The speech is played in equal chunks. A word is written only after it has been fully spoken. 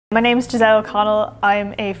My name is Gisele O'Connell.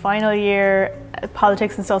 I'm a final year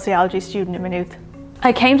politics and sociology student in Maynooth.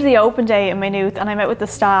 I came to the open day in Maynooth and I met with the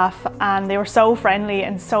staff, and they were so friendly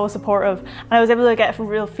and so supportive, and I was able to get a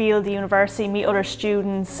real feel of the university, meet other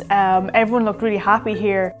students. Everyone looked really happy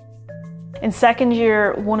here. In second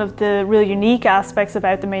year, one of the real unique aspects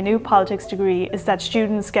about the Maynooth politics degree is that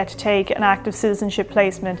students get to take an active citizenship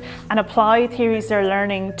placement and apply theories they're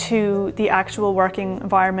learning to the actual working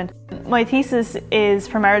environment. My thesis is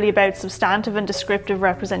primarily about substantive and descriptive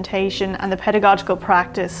representation and the pedagogical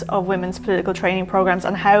practice of women's political training programs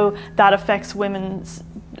and how that affects women's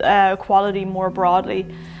equality more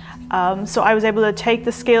broadly. So I was able to take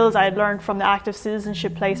the skills I had learned from the active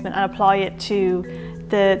citizenship placement and apply it to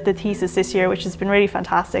the thesis this year, which has been really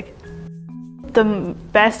fantastic. The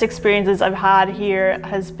best experiences I've had here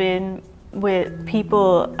has been with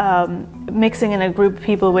people, mixing in a group of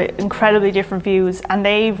people with incredibly different views, and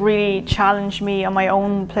they've really challenged me on my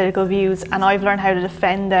own political views, and I've learned how to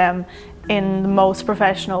defend them in the most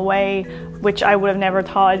professional way, which I would have never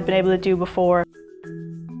thought I'd been able to do before.